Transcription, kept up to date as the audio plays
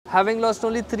Having lost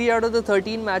only 3 out of the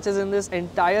 13 matches in this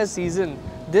entire season,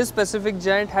 this Pacific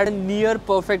Giant had a near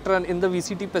perfect run in the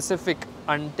VCT Pacific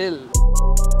until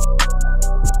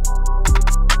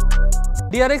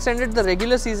DRX ended the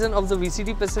regular season of the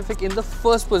VCT Pacific in the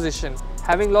first position,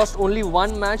 having lost only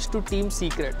one match to Team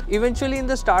Secret. Eventually, in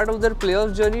the start of their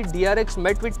playoff journey, DRX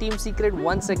met with Team Secret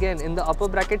once again in the upper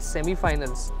bracket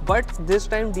semi-finals. But this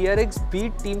time, DRX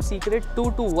beat Team Secret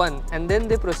 2-1 and then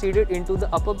they proceeded into the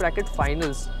upper bracket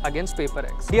finals against Paper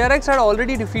X. DRX had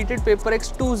already defeated Paper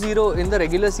X 2-0 in the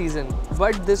regular season,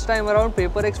 but this time around,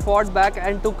 Paper X fought back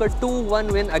and took a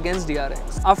 2-1 win against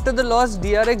DRX. After the loss,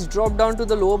 DRX dropped down to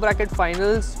the lower bracket finals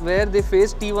where they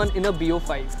faced T1 in a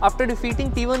BO5. After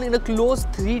defeating T1 in a close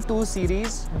 3-2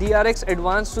 series, DRX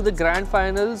advanced to the grand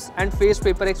finals and faced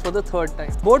Paper X for the third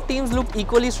time. Both teams looked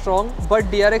equally strong, but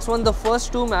DRX won the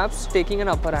first two maps, taking an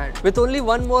upper hand. With only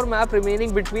one more map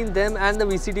remaining between them and the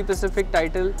VCT Pacific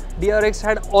title, DRX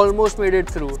had almost made it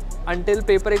through, until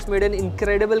Paper X made an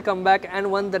incredible comeback and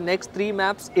won the next 3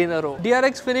 maps in a row.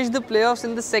 DRX finished the playoffs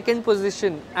in the second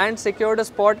position and secured a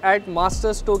spot at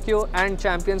Masters Tokyo and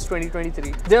Champions 2023.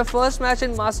 Their first match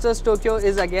in Masters Tokyo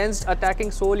is against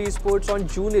attacking Seoul Esports on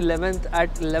June 11th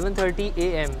at 11:30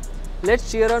 AM.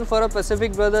 Let's cheer on for our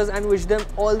Pacific brothers and wish them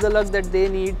all the luck that they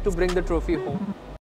need to bring the trophy home.